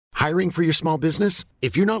Hiring for your small business?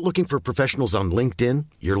 If you're not looking for professionals on LinkedIn,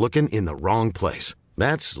 you're looking in the wrong place.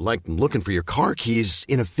 That's like looking for your car keys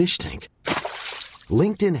in a fish tank.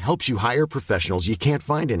 LinkedIn helps you hire professionals you can't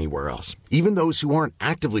find anywhere else, even those who aren't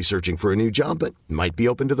actively searching for a new job but might be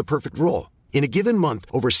open to the perfect role. In a given month,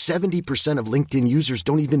 over 70% of LinkedIn users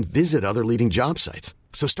don't even visit other leading job sites.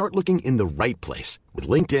 So start looking in the right place. With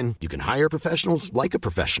LinkedIn, you can hire professionals like a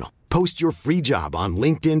professional. Post your free job on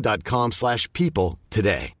linkedin.com/people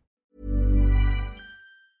today.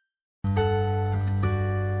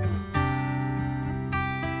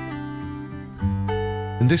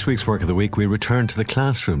 In this week's Work of the Week, we return to the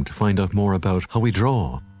classroom to find out more about how we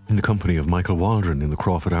draw, in the company of Michael Waldron in the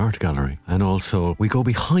Crawford Art Gallery. And also, we go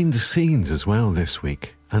behind the scenes as well this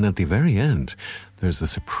week. And at the very end, there's a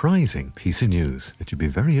surprising piece of news that you'd be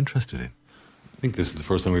very interested in. I think this is the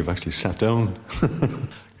first time we've actually sat down.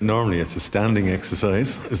 Normally it's a standing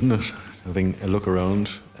exercise, isn't it? Having a look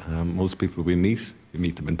around. Most people we meet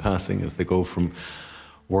them in passing as they go from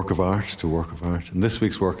work of art to work of art. And this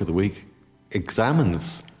week's Work of the Week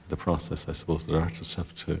examines the process, I suppose, that artists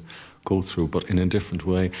have to go through, but in a different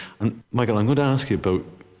way. And Michael, I'm going to ask you about,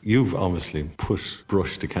 you've obviously put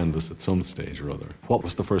brush to canvas at some stage or other. What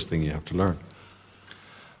was the first thing you have to learn?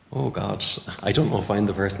 Oh God, I don't know if I'm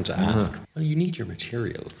the person to ask. Well, you need your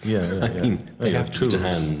materials. I mean, they have to be to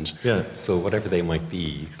hand. Yeah. So whatever they might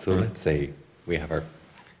be. So let's say we have our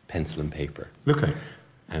pencil and paper. Okay.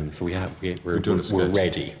 So we're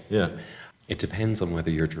ready. Yeah. It depends on whether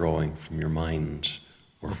you're drawing from your mind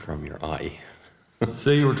or from your eye.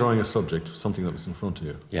 Say you were drawing a subject, something that was in front of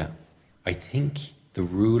you. Yeah. I think the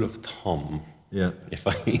rule of thumb, if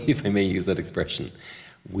I may use that expression,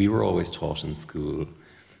 we were always taught in school,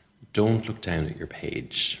 don't look down at your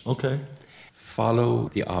page. Okay. Follow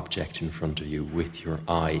the object in front of you with your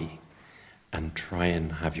eye and try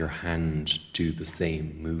and have your hand do the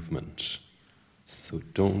same movement. So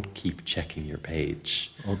don't keep checking your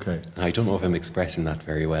page. Okay. And I don't know if I'm expressing that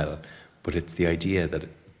very well, but it's the idea that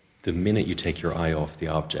the minute you take your eye off the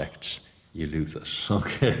object, you lose it.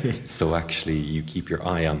 Okay. So actually, you keep your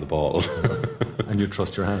eye on the ball. And you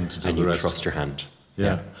trust your hand to do and the rest. And you trust your hand.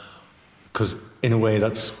 Yeah. Because in a way,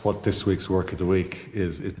 that's what this week's Work of the Week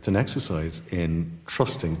is. It's an exercise in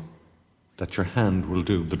trusting that your hand will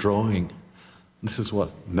do the drawing. This is what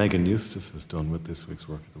Megan Eustace has done with this week's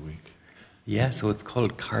Work of the Week. Yeah, so it's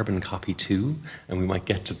called Carbon Copy 2, and we might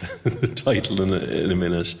get to the title in a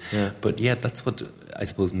minute. Yeah. But yeah, that's what I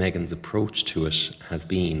suppose Megan's approach to it has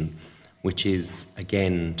been, which is,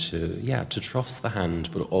 again, to trust the hand,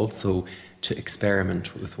 but also to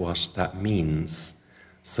experiment with what that means.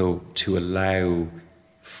 So to allow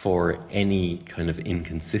for any kind of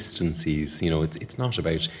inconsistencies, it's not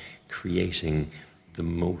about creating the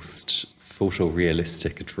most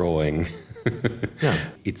photorealistic drawing. Yeah.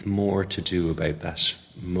 It's more to do about that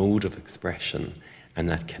mode of expression and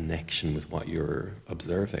that connection with what you're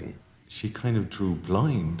observing. She kind of drew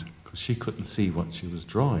blind because she couldn't see what she was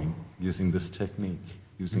drawing using this technique,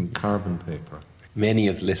 using carbon paper. Many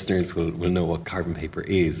of the listeners will know what carbon paper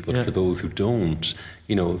is, but for those who don't,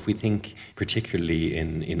 if we think particularly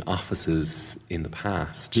in offices in the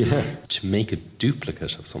past, to make a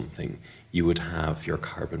duplicate of something, you would have your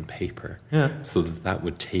carbon paper. Yeah. So that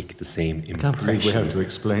would take the same impression. I can't believe we have to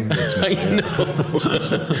explain this. I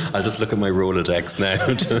know. I'll just look at my Rolodex now.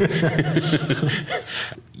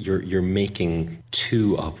 You're making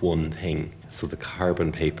two of one thing. So the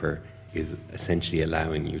carbon paper is essentially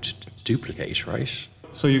allowing you to duplicate, right?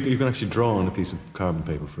 So you can actually draw on a piece of carbon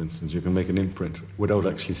paper, for instance. You can make an imprint without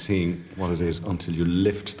actually seeing what it is until you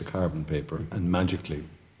lift the carbon paper and magically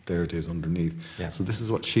there it is underneath. Yeah. So this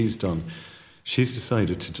is what she's done. She's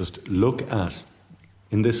decided to just look at,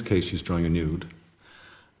 in this case she's drawing a nude,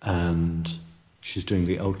 and she's doing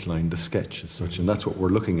the outline, the sketch as such, and that's what we're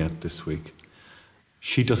looking at this week.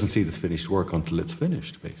 She doesn't see the finished work until it's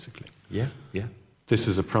finished, basically. Yeah, yeah. This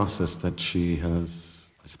is a process that she has,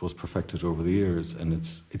 I suppose, perfected over the years, and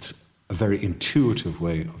it's a very intuitive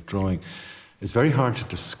way of drawing. It's very hard to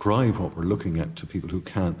describe what we're looking at to people who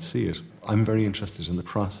can't see it. I'm very interested in the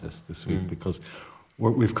process this week because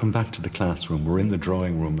we've come back to the classroom. We're in the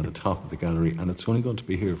drawing room at the top of the gallery, and it's only going to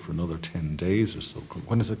be here for another 10 days or so.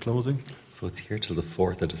 When is it closing? So it's here till the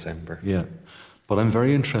 4th of December. Yeah. But I'm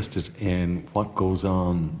very interested in what goes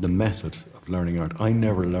on, the method of learning art. I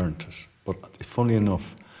never learnt it, but funnily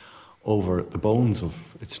enough, over the bones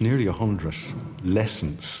of, it's nearly 100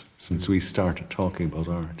 lessons since we started talking about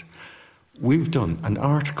art. We've done an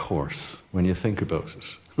art course, when you think about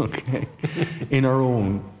it, okay, in our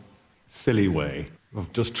own silly way.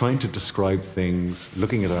 of just trying to describe things,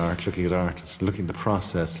 looking at art, looking at artists, looking at the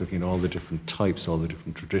process, looking at all the different types, all the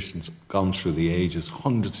different traditions, gone through the ages,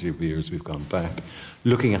 hundreds of years we've gone back,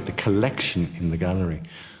 looking at the collection in the gallery.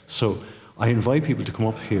 So I invite people to come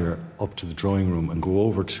up here, up to the drawing room, and go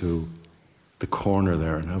over to the corner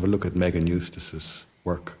there and have a look at Megan Eustace's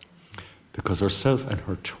work. Because herself and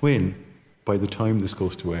her twin, by the time this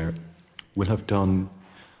goes to air, will have done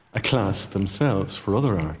a class themselves for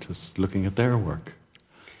other artists looking at their work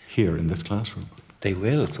here in this classroom. They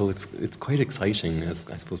will, so it's quite exciting. As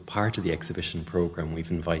I suppose part of the exhibition programme,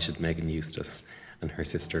 we've invited Megan Eustace and her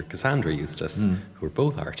sister Cassandra Eustace, who are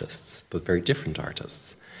both artists, but very different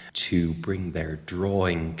artists, to bring their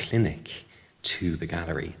drawing clinic to the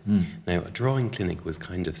gallery. Now, a drawing clinic was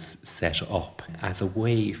kind of set up as a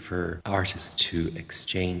way for artists to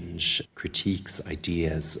exchange critiques,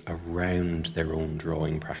 ideas around their own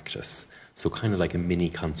drawing practice. So kind of like a mini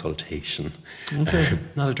consultation. Okay.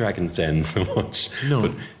 Not a Dragon's Den so much,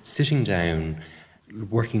 but sitting down,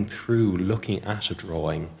 working through, looking at a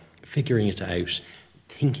drawing, figuring it out,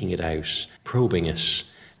 thinking it out, probing it,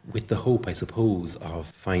 with the hope, I suppose, of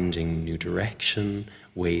finding new direction,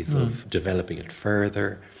 ways of developing it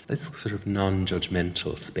further. This sort of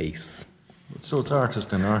non-judgmental space. So it's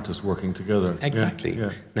artist and artist working together. Exactly.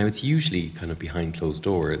 Yeah. Now, it's usually kind of behind closed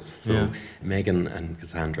doors. So Megan and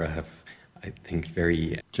Cassandra have, I think,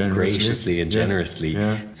 very graciously and generously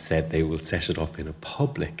said they will set it up in a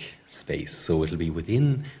public space. So it'll be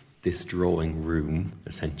within this drawing room,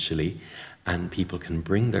 essentially, and people can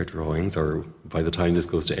bring their drawings, or by the time this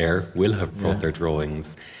goes to air, will have brought their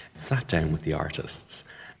drawings, sat down with the artists,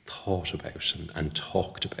 thought about and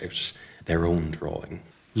talked about their own drawing.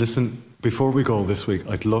 Listen, before we go this week,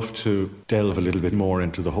 I'd love to delve a little bit more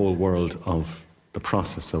into the whole world of the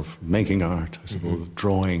process of making art, I suppose,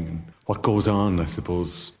 drawing, and what goes on, I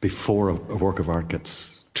suppose, before a work of art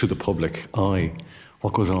gets to the public eye,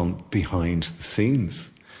 what goes on behind the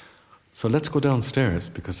scenes. So let's go downstairs,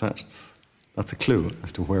 because that's a clue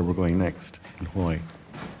as to where we're going next and why.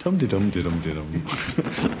 Dum-de-dum-de-dum-de-dum.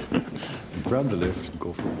 And grab the lift and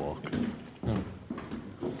go for a walk.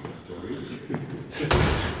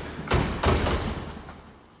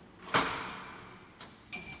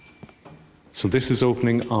 So this is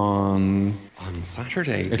opening on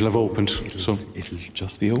Saturday. It'll have opened. It'll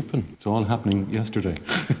just be open. It's all happening yesterday.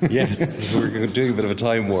 Yes, we're doing a bit of a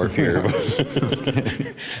time warp here.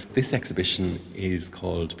 This exhibition is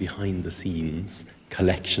called Behind the Scenes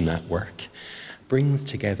Collection at Work. Brings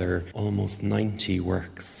together almost 90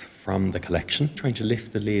 works from the collection, trying to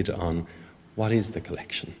lift the lid on what is the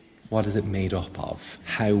collection. What is it made up of?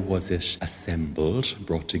 How was it assembled,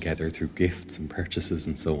 brought together through gifts and purchases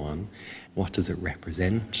and so on? What does it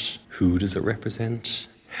represent? Who does it represent?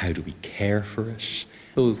 How do we care for it?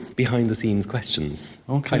 Those behind-the-scenes questions,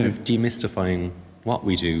 kind of demystifying what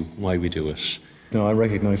we do, why we do it. No, I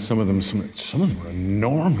recognise some of them. Some of them are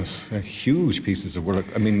enormous. They're huge pieces of work.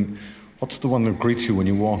 I mean, what's the one that greets you when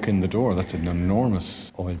you walk in the door? That's an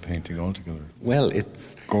enormous oil painting altogether. Well,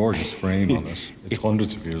 it's... Gorgeous frame on it. It's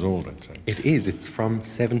hundreds of years old, I'd say. It is. It's from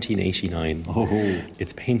 1789. Oh.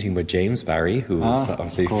 It's a painting by James Barry, who is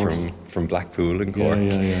obviously from Blackpool in Cork.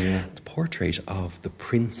 Yeah. It's a portrait of the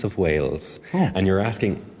Prince of Wales. Oh. And you're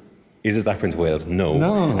asking, is it that Prince of Wales? No.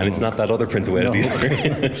 And it's not that other Prince of Wales either.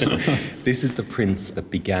 This is the prince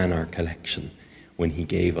that began our collection when he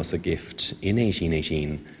gave us a gift in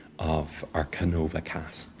 1818 of our Canova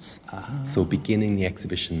casts. So beginning the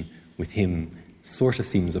exhibition with him sort of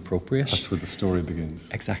seems appropriate. That's where the story begins.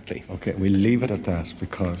 Exactly. Okay, we leave it at that,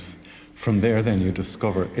 because from there then you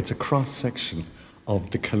discover it's a cross-section of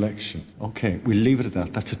the collection. Okay, we leave it at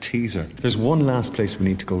that. That's a teaser. There's one last place we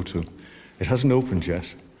need to go to. It hasn't opened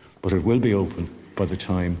yet, but it will be open by the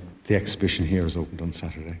time the exhibition here is opened on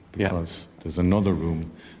Saturday, because there's another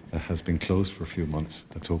room that has been closed for a few months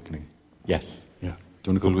that's opening. Yes. Yeah.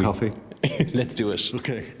 Do you want to go coffee? Let's do it.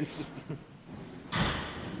 Okay.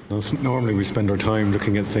 Now, normally we spend our time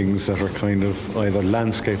looking at things that are kind of either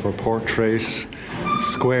landscape or portrait,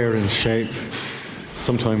 square in shape,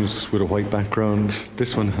 sometimes with a white background.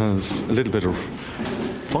 This one has a little bit of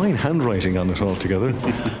fine handwriting on it altogether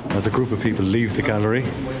as a group of people leave the gallery,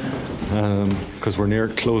 because we're near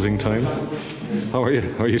closing time. How are you?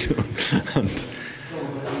 How are you doing? And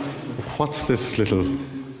what's this little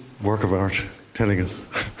work of art telling us?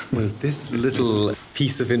 Well, this little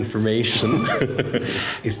piece of information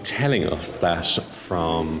is telling us that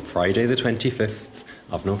from Friday the 25th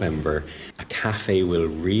of November, a cafe will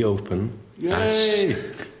reopen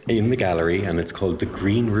in the gallery, and it's called the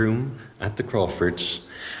Green Room at the Crawford.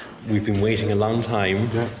 We've been waiting a long time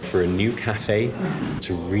for a new cafe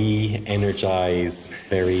to re-energise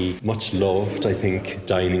very much loved, I think,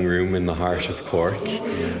 dining room in the heart of Cork.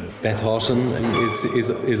 Beth Houghton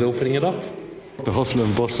is opening it up. The hustle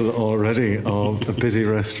and bustle already of a busy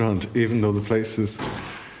restaurant, even though the place is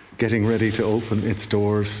getting ready to open its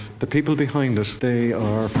doors. The people behind it, they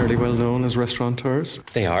are fairly well known as restaurateurs.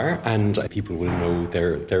 They are, and people will know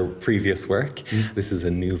their previous work. This is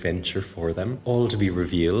a new venture for them, all to be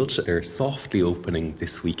revealed. They're softly opening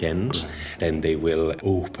this weekend. Then they will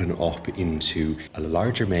open up into a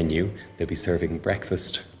larger menu. They'll be serving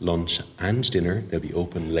breakfast, lunch and dinner. They'll be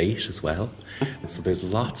open late as well. So there's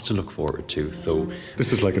lots to look forward to. So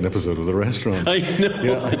this is like an episode of The Restaurant. I know.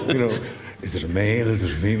 Yeah, is it a male? Is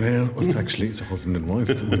it a female? Well, it's a husband and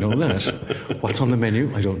wife. We know that. What's on the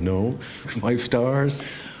menu? I don't know. It's 5 stars.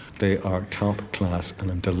 They are top class, and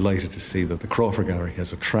I'm delighted to see that the Crawford Gallery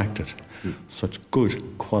has attracted such good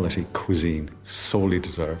quality cuisine, solely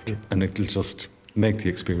deserved, and it'll just make the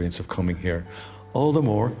experience of coming here all the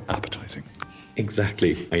more appetising.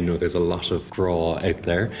 Exactly. I know there's a lot of graw out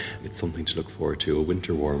there. It's something to look forward to, a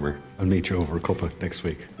winter warmer. I'll meet you over a cuppa next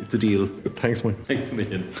week. It's a deal. Thanks, Mike. Thanks a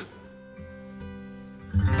million.